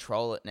how to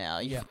control it now.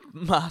 You've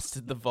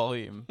mastered the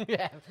volume.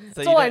 Yeah, So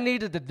that's all I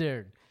needed to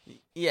do.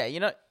 Yeah,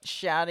 you're not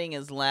shouting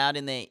as loud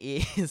in their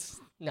ears.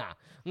 Nah,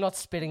 I'm not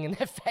spitting in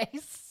their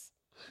face.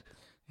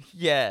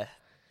 Yeah.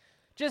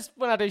 Just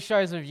when I do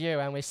shows with you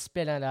and we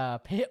spit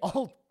at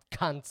old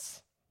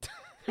cunts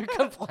who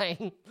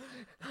complain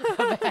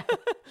about...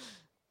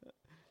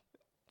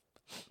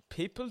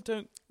 People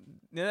don't...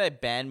 You know they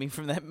banned me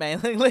from that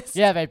mailing list?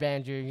 Yeah, they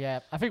banned you, yeah.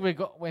 I think we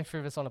went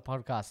through this on a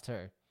podcast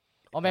too.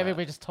 Or maybe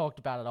we just talked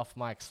about it off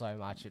mic so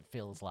much it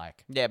feels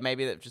like. Yeah,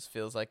 maybe that just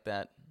feels like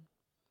that.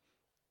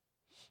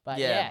 But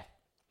yeah.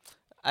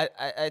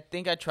 I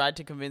think I tried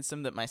to convince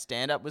them that my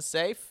stand-up was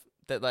safe.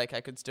 That, like, I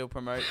could still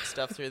promote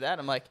stuff through that.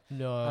 I'm like,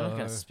 no. I'm not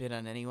going to spit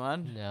on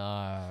anyone.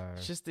 No.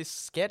 It's just this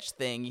sketch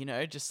thing, you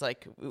know, just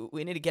like,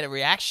 we need to get a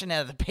reaction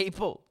out of the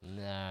people.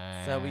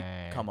 No. So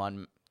come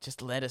on,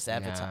 just let us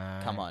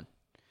advertise. Come on.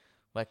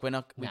 Like, we're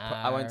not,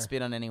 I won't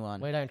spit on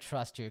anyone. We don't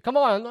trust you. Come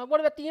on, what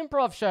about the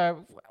improv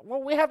show?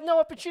 Well, we have no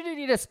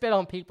opportunity to spit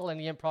on people in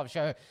the improv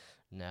show.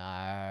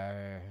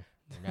 No.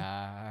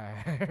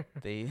 Oh,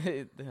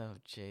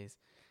 jeez.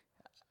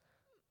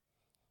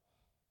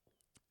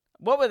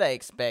 What were they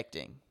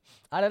expecting?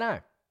 I don't know.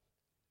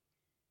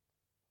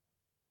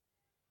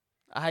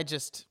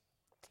 If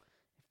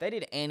they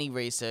did any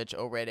research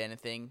or read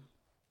anything,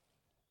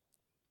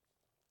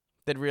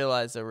 they'd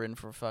realize they were in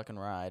for a fucking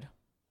ride.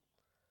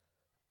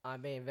 I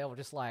mean, they were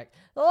just like...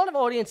 A lot of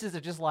audiences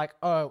are just like,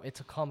 oh,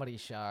 it's a comedy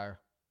show.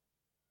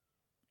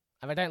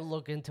 And they don't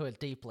look into it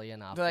deeply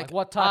enough. Like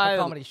what type of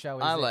comedy show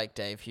is it? I like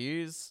Dave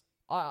Hughes.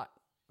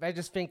 They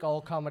just think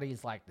all comedy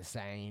is like the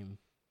same.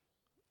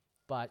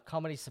 But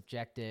comedy's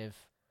subjective.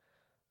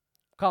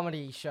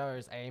 Comedy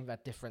shows aim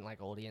at different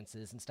like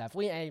audiences and stuff.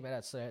 We aim at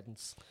a certain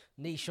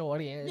niche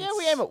audience. Yeah,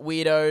 we aim at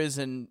weirdos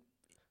and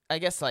I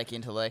guess like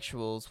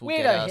intellectuals will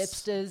get weirdo us.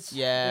 hipsters.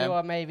 Yeah. Who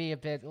are maybe a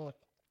bit, I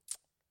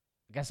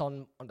guess,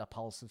 on the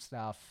pulse of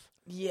stuff.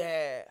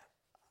 Yeah.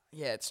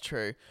 Yeah, it's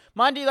true.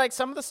 Mind you, like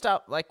some of the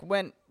stuff, like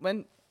when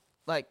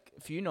like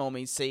a few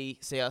normies see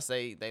us,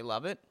 they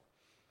love it.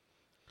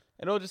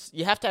 It all just,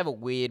 you have to have a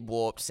weird,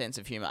 warped sense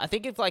of humor. I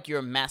think if like you're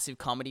a massive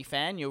comedy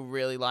fan, you'll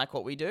really like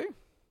what we do.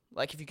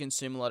 Like if you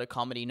consume a lot of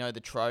comedy, know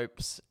the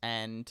tropes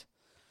and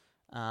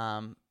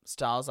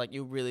styles, like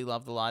you'll really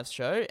love the live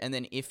show. And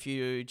then if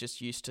you're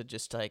just used to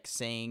just like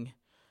seeing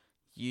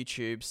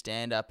YouTube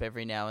stand up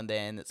every now and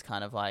then, that's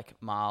kind of like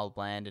mild,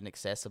 bland, and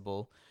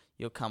accessible,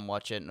 you'll come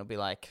watch it and it'll be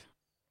like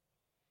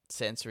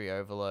sensory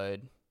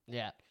overload.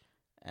 Yeah.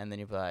 And then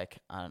you'll be like,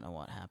 I don't know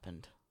what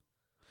happened.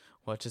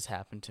 What just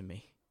happened to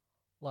me?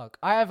 Look,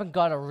 I haven't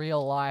got a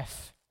real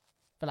life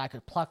that I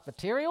could pluck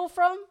material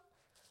from,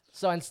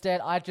 so instead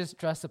I just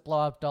dress a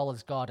blow-up doll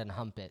as God and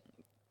hump it.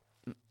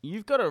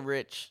 You've got a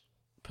rich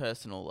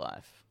personal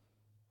life.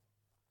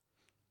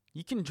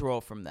 You can draw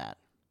from that.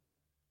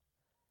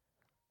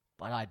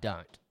 But I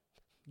don't.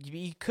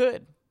 You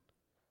could.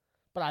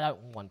 But I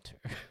don't want to.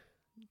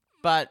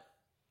 But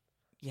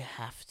you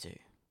have to.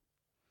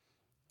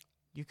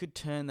 You could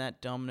turn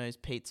that Domino's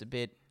pizza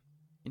bit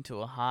into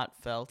a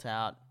heartfelt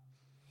out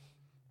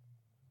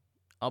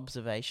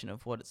observation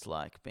of what it's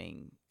like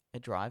being a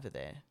driver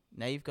there.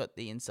 Now you've got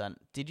the insight.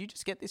 Did you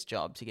just get this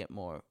job to get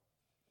more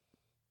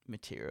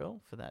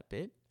material for that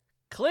bit?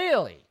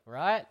 Clearly,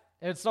 right?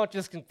 It's not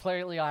just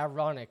completely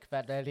ironic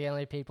that they're the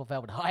only people that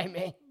would hire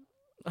me.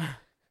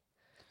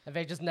 And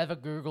they just never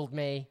Googled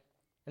me.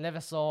 I never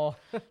saw...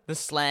 the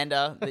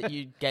slander that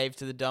you gave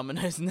to the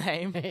Domino's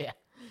name. Yeah.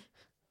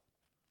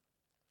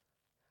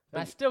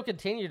 And I still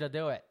continue to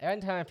do it. Every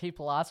time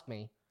people ask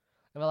me,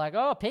 they're like,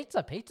 oh,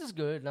 pizza's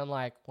good. And I'm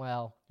like,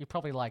 well, you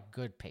probably like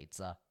good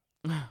pizza.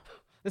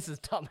 This is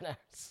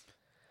Domino's.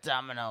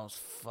 Domino's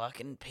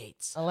fucking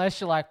pizza. Unless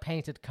you like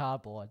painted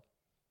cardboard.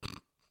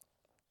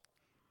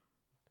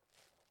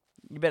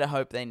 You better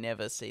hope they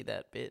never see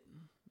that bit.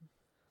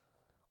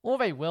 Or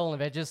they will,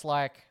 and they're just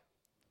like...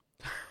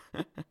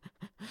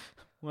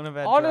 One of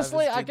our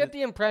Honestly, drivers I get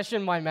the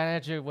impression my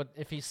manager would,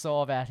 if he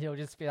saw that, he'll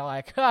just be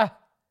like,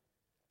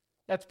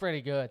 that's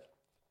pretty good.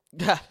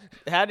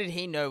 How did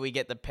he know we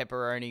get the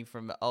pepperoni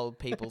from old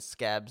people's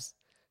scabs?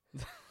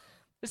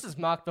 This is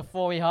marked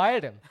before we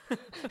hired him.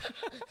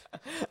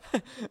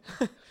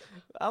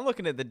 I'm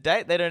looking at the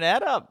date. They don't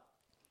add up.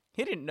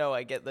 He didn't know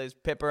I get those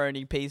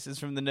pepperoni pieces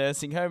from the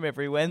nursing home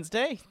every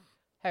Wednesday.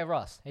 Hey,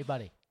 Ross. Hey,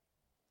 buddy.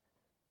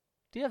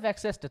 Do you have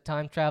access to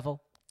time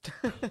travel?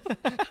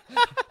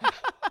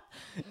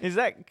 Is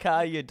that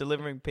car you're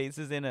delivering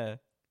pizzas in a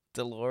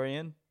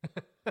DeLorean?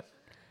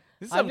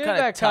 This is some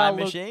kind of time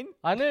machine?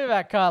 I knew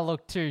that car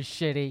looked too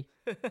shitty.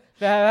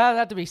 There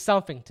had to be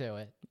something to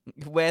it.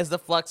 Where's the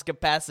flux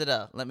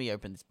capacitor? Let me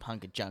open this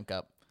punk of junk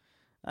up.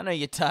 I know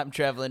you're time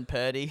traveling,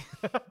 Purdy.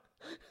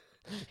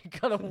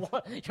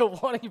 You're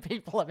warning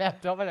people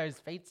about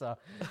Domino's Pizza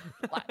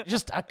like,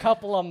 just a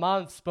couple of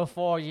months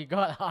before you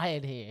got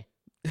hired here.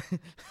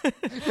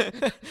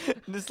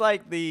 Just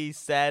like the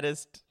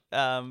saddest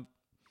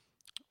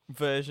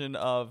version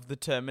of the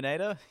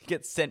Terminator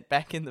gets sent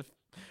back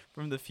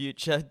from the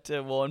future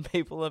to warn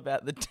people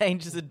about the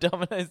dangers of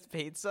Domino's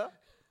Pizza.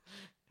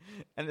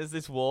 And there's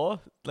this war,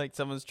 like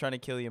someone's trying to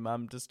kill your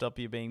mum to stop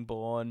you being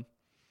born.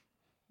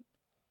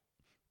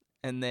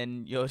 And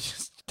then you're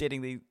just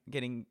getting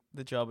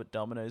the job at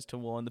Domino's to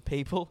warn the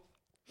people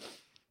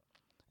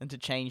and to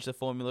change the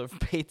formula of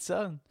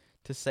pizza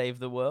to save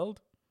the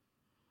world.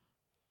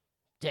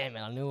 Damn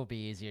it, I knew it would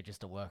be easier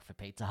just to work for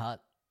Pizza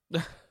Hut.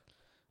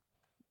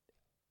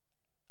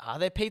 Are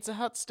there Pizza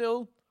Huts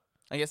still?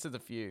 I guess there's a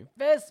few.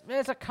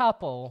 There's a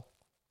couple,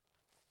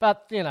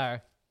 but, you know,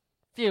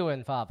 few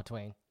and far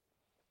between.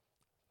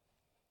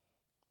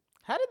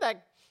 How did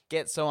that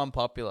get so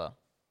unpopular?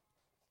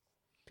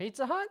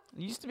 Pizza Hut?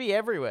 It used to be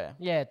everywhere.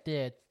 Yeah, it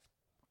did.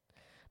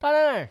 But I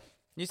don't know.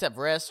 They used to have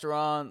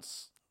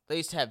restaurants. They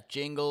used to have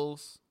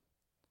jingles.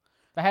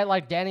 They had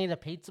like Danny the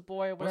Pizza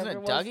Boy or whatever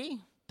Wasn't it it was.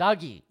 Dougie?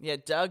 Dougie. Yeah,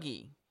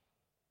 Dougie.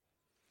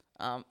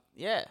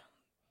 Yeah.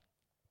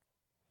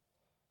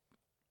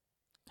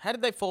 How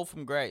did they fall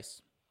from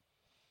grace?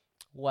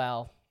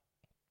 Well,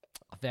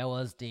 there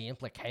was the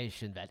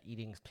implication that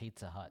eating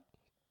Pizza Hut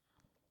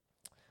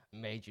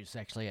made you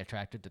sexually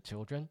attracted to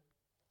children.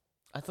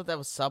 I thought that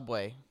was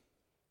Subway.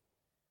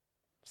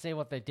 See,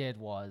 what they did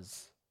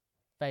was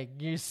they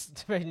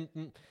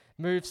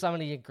moved some of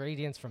the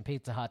ingredients from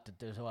Pizza Hut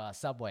to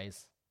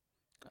Subways.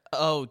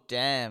 Oh,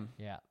 damn.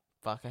 Yeah.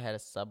 Fuck, I had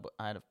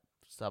a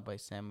Subway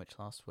sandwich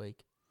last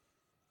week.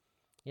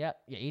 Yep,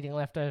 you're eating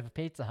leftover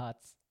Pizza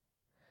Huts.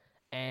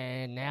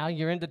 And now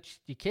you're into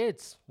your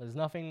kids. There's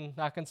nothing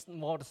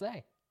more to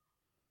say.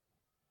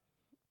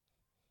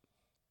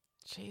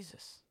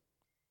 Jesus.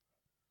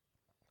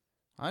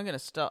 I'm going to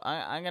stop.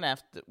 I'm going to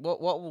have to... What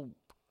will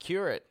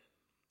cure it?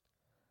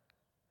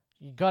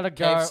 You gotta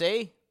go...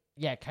 KFC?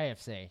 Yeah,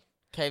 KFC.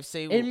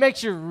 KFC will... It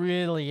makes you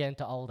really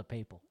into older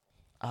people.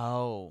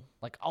 Oh.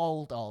 Like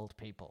old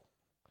people.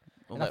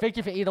 Well, And I think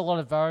if you eat a lot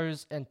of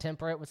those and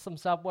temper it with some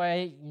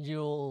Subway,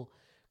 you'll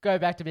go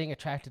back to being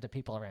attracted to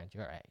people around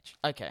your age.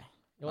 Okay.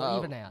 You'll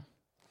even out.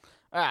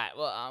 All right,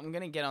 well, I'm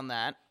going to get on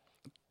that.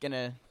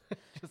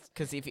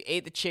 Because if you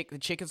eat the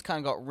chicken's kind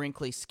of got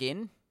wrinkly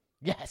skin.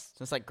 Yes.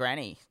 So it's like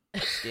granny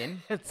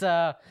skin.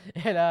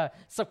 It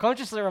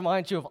subconsciously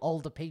reminds you of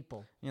older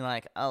people. You're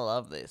like, I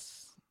love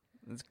this.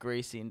 It's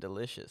greasy and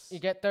delicious. You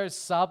get those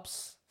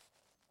subs,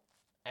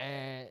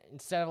 and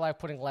instead of like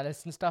putting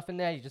lettuce and stuff in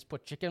there, you just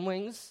put chicken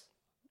wings.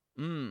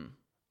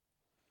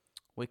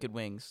 Wicked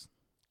wings.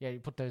 Yeah, you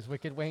put those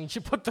wicked wings.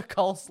 You put the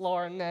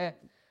coleslaw in there.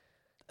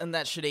 And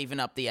that should even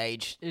up the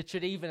age. It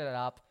should even it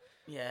up.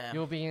 Yeah.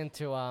 You'll be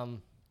into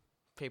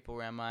People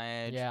around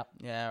my age. Yeah.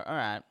 Yeah, all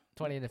right.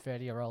 20 to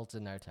 30-year-olds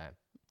in no time.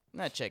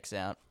 That checks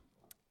out.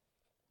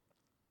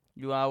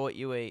 You are what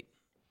you eat.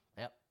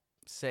 Yep.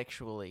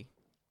 Sexually.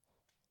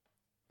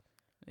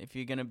 If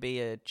you're going to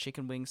be a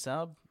chicken wing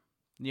sub,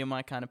 you're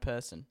my kind of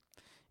person.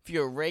 If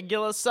you're a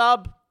regular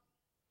sub,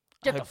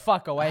 Get the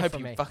fuck away I hope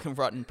from you me. fucking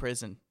rot in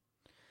prison.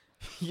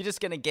 You're just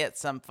going to get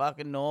some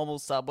fucking normal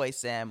Subway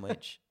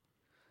sandwich.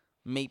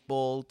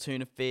 Meatball,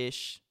 tuna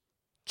fish,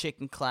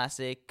 chicken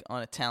classic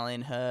on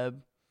Italian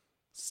herb,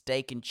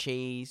 steak and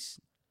cheese,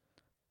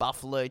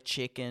 buffalo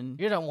chicken.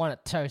 You don't want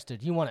it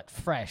toasted. You want it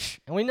fresh.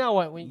 And we know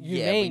what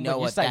you mean we know when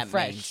you what say that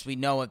fresh. means. We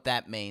know what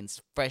that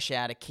means. Fresh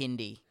out of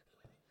kindy.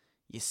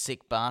 You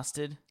sick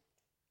bastard.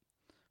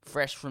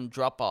 Fresh from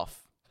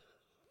drop-off.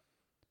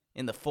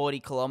 In the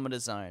 40-kilometer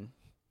zone.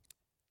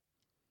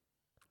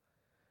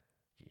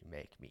 You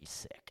make me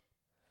sick.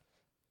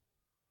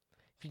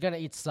 If you're going to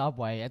eat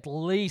Subway, at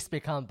least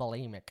become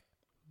bulimic.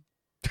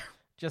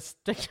 Just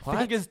stick your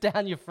fingers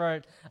down your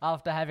throat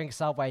after having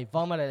Subway.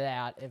 Vomit it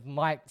out. It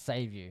might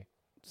save you.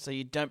 So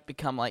you don't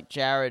become like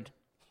Jared.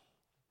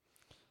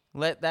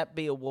 Let that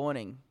be a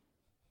warning.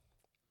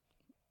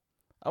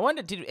 I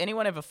wonder, did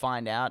anyone ever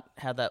find out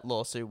how that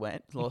lawsuit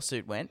went?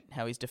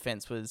 How his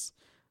defense was,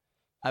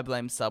 I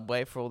blame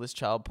Subway for all this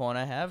child porn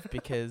I have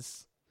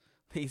because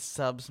these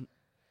subs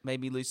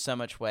made me lose so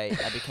much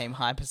weight. I became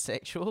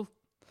hypersexual.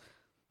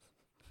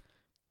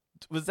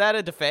 Was that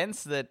a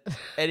defense that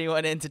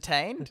anyone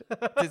entertained?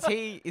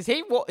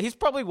 He's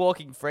probably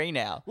walking free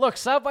now. Look,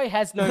 Subway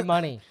has no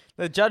money.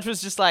 The judge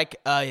was just like,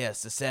 oh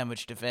yes, the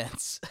sandwich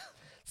defense.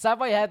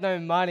 Subway had no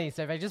money,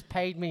 so they just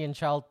paid me in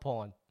child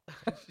porn.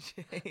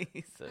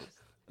 Jesus.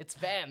 It's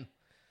them.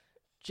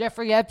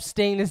 Jeffrey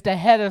Epstein is the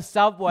head of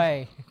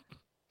Subway.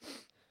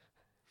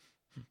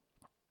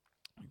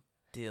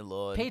 Dear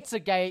Lord.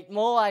 Pizzagate,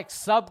 more like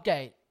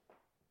Subgate.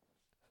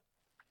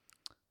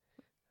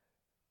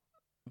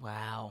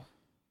 Wow.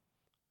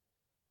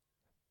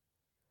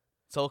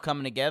 It's all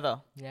coming together.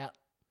 Yeah.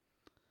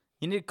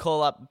 You need to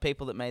call up the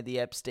people that made the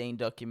Epstein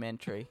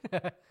documentary.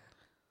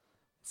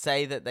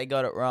 Say that they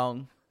got it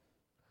wrong.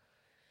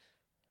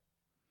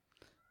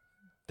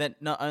 That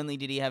not only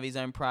did he have his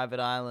own private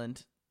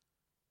island,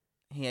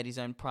 he had his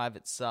own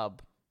private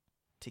sub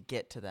to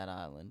get to that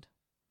island.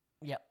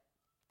 Yep.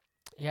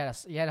 He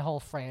had a whole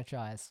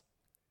franchise.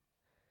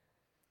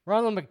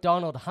 Ronald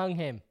McDonald hung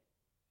him.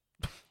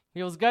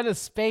 He was going to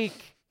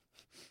speak.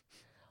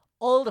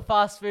 All the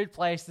fast food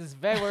places,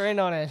 they were in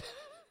on it.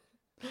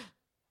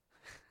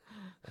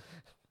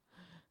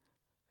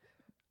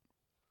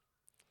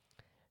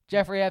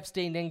 Jeffrey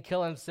Epstein didn't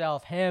kill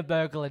himself.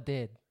 Hamburglar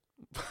did.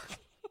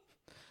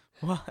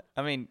 What?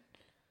 I mean...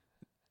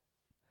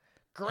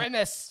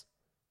 Grimace.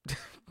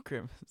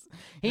 Grimace.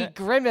 He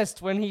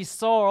grimaced when he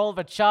saw all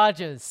the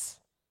charges.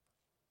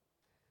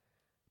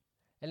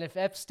 And if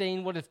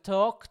Epstein would have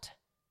talked,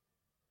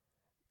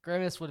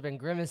 Grimace would have been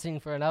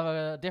grimacing for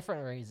another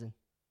different reason.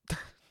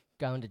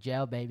 Going to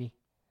jail, baby.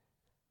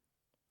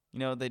 You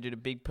know what they do to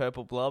big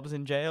purple blobs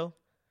in jail?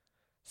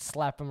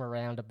 Slap him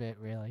around a bit,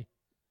 really.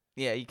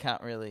 Yeah, you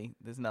can't really...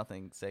 There's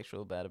nothing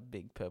sexual about a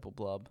big purple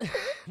blob.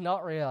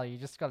 Not really. You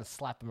just got to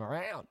slap him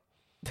around.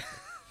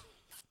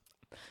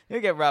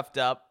 He'll get roughed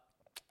up.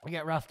 We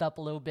get roughed up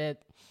a little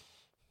bit.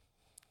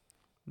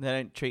 They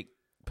don't treat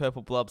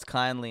purple blobs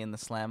kindly in the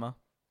slammer.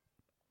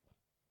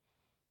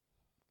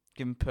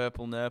 Give him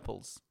purple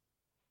nurples.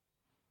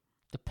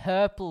 The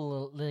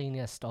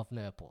purpliness of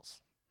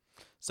nurples.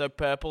 So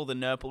purple, the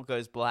nurple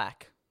goes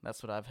black.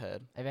 That's what I've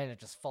heard. And then it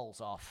just falls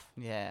off.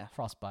 Yeah.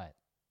 Frostbite.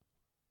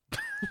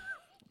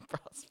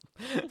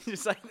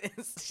 Just like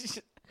this.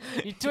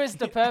 You twist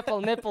the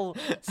purple nipple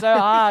so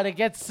hard it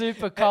gets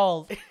super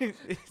cold.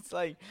 It's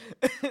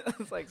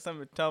like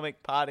some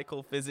atomic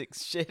particle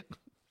physics shit.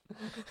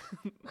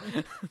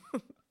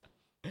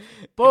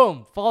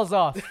 Boom, falls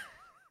off.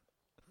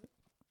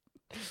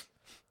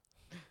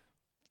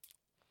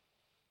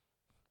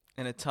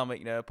 An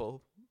atomic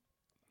nurple.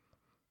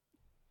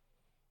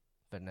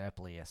 The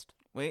nurpliest.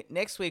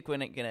 Next week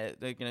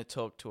they're gonna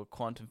talk to a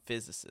quantum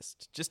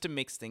physicist just to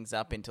mix things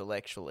up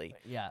intellectually.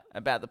 Yeah.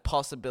 About the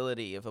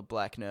possibility of a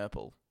black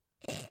nurple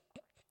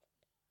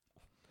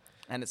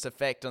and its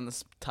effect on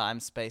the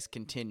time-space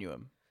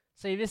continuum.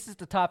 See, this is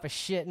the type of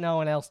shit no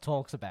one else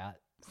talks about.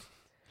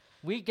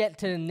 We get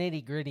to the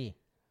nitty-gritty.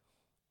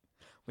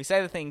 We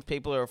say the things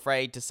people are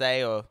afraid to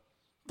say or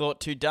thought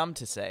too dumb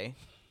to say.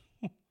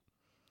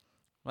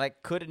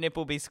 Like, could a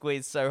nipple be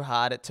squeezed so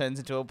hard it turns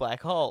into a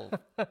black hole?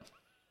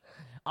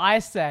 I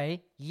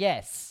say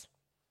yes.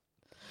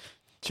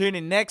 Tune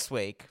in next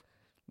week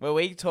where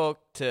we talk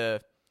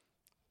to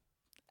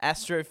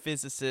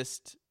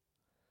astrophysicist,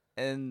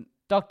 and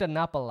Dr.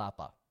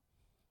 Napalapa.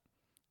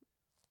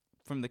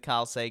 from the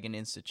Carl Sagan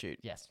Institute.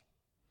 Yes.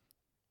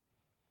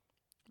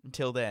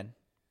 Until then,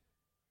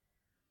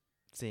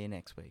 see you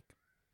next week.